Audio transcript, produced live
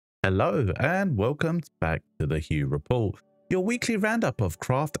Hello and welcome back to the Hue Report, your weekly roundup of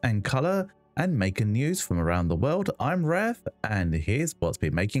craft and color and making news from around the world. I'm Rav and here's what's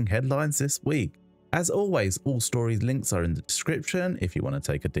been making headlines this week. As always, all stories links are in the description if you want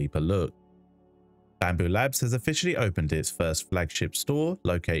to take a deeper look. Bambu Labs has officially opened its first flagship store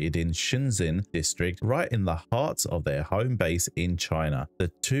located in Shenzhen district, right in the heart of their home base in China. The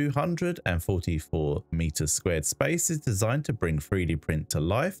 244 meters squared space is designed to bring 3D print to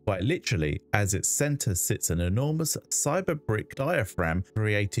life quite literally, as its center sits an enormous cyber brick diaphragm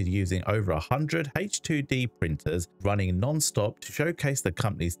created using over 100 H2D printers running non-stop to showcase the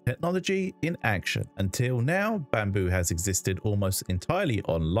company's technology in action. Until now, Bambu has existed almost entirely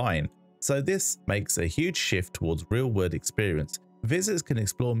online, so this makes a huge shift towards real-world experience. Visitors can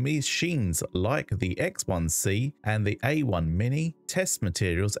explore machines like the X1C and the A1 Mini, test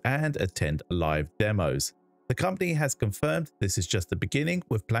materials and attend live demos. The company has confirmed this is just the beginning,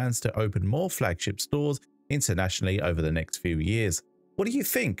 with plans to open more flagship stores internationally over the next few years. What do you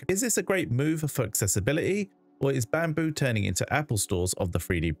think? Is this a great move for accessibility, or is Bambu turning into Apple stores of the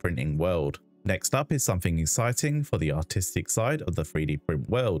 3D printing world? Next up is something exciting for the artistic side of the 3D print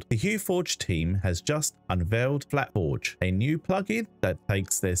world. The HueForge team has just unveiled FlatForge, a new plugin that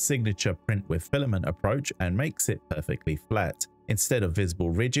takes their signature print with filament approach and makes it perfectly flat. Instead of visible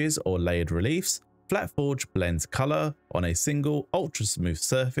ridges or layered reliefs, FlatForge blends color on a single ultra smooth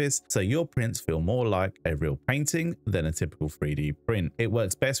surface, so your prints feel more like a real painting than a typical 3D print. It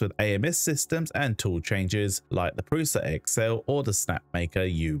works best with AMS systems and tool changes like the Prusa XL or the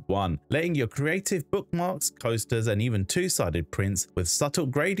Snapmaker U1, letting your creative bookmarks, coasters and even two-sided prints with subtle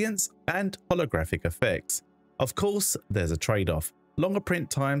gradients and holographic effects. Of course, there's a trade-off. Longer print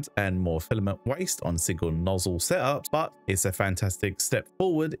times and more filament waste on single nozzle setups, but it's a fantastic step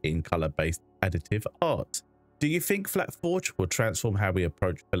forward in color-based additive art. Do you think FlatForge will transform how we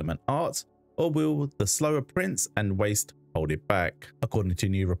approach filament art, or will the slower prints and waste hold it back? According to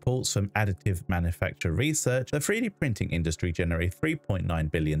new reports from Additive Manufacture Research, the 3D printing industry generated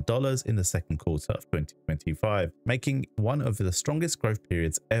 $3.9 billion in the second quarter of 2025, making one of the strongest growth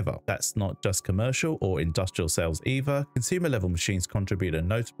periods ever. That's not just commercial or industrial sales either. Consumer level machines contribute a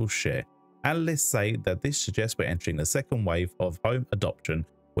notable share. Analysts say that this suggests we're entering the second wave of home adoption,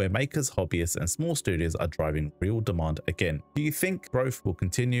 where makers, hobbyists and small studios are driving real demand again. Do you think growth will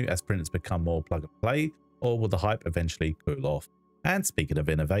continue as printers become more plug and play, or will the hype eventually cool off? And speaking of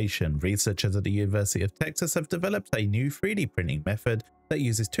innovation, researchers at the University of Texas have developed a new 3D printing method that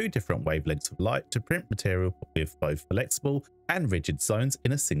uses two different wavelengths of light to print material with both flexible and rigid zones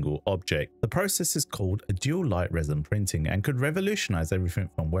in a single object. The process is called a dual light resin printing and could revolutionize everything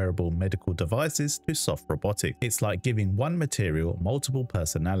from wearable medical devices to soft robotics. It's like giving one material multiple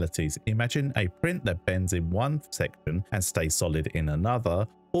personalities. Imagine a print that bends in one section and stays solid in another,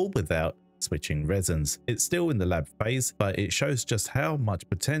 all without switching resins. It's still in the lab phase, but it shows just how much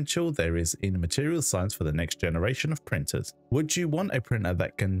potential there is in material science for the next generation of printers. Would you want a printer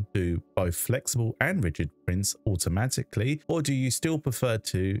that can do both flexible and rigid prints automatically, or do you still prefer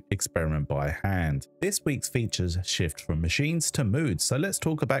to experiment by hand? This week's features shift from machines to moods, so let's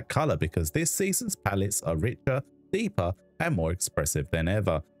talk about color, because this season's palettes are richer, deeper and more expressive than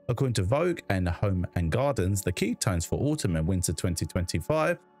ever. According to Vogue and Home and Gardens, the key tones for autumn and winter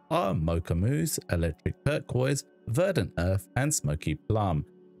 2025 are Mocha Mousse, Electric Turquoise, Verdant Earth and Smoky Plum.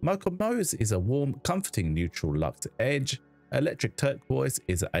 Mocha Mousse is a warm, comforting neutral luxe edge. Electric Turquoise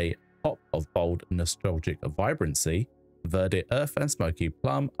is a pop of bold, nostalgic vibrancy. Verdant Earth and Smoky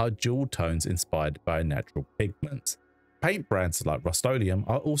Plum are jewel tones inspired by natural pigments. Paint brands like Rust-Oleum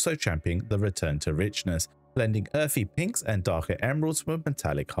are also championing the return to richness, blending earthy pinks and darker emeralds with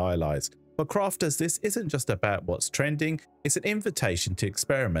metallic highlights. For crafters, this isn't just about what's trending, it's an invitation to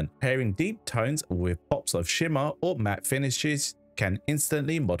experiment. Pairing deep tones with pops of shimmer or matte finishes can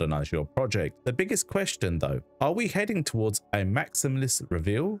instantly modernize your project. The biggest question though, are we heading towards a maximalist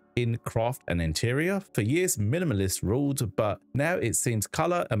reveal in craft and interior? For years, minimalists ruled, but now it seems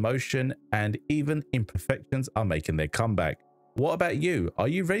color, emotion, and even imperfections are making their comeback. What about you? Are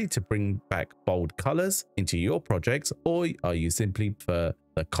you ready to bring back bold colors into your projects, or are you simply for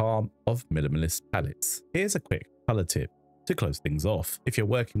the calm of minimalist palettes? Here's a quick color tip to close things off. If you're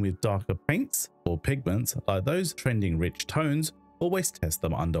working with darker paints or pigments like those trending rich tones, always test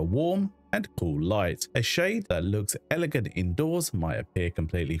them under warm and cool light. A shade that looks elegant indoors might appear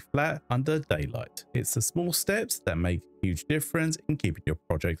completely flat under daylight. It's the small steps that make a huge difference in keeping your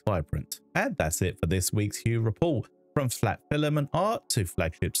project vibrant. And that's it for this week's Hue Report. From flat filament art to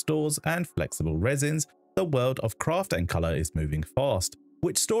flagship stores and flexible resins, the world of craft and color is moving fast.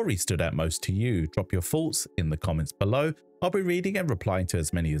 Which story stood out most to you? Drop your thoughts in the comments below. I'll be reading and replying to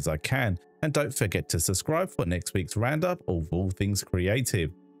as many as I can, and don't forget to subscribe for next week's roundup of all things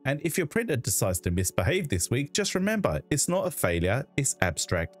creative. And if your printer decides to misbehave this week, just remember, it's not a failure, it's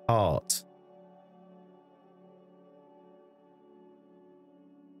abstract art.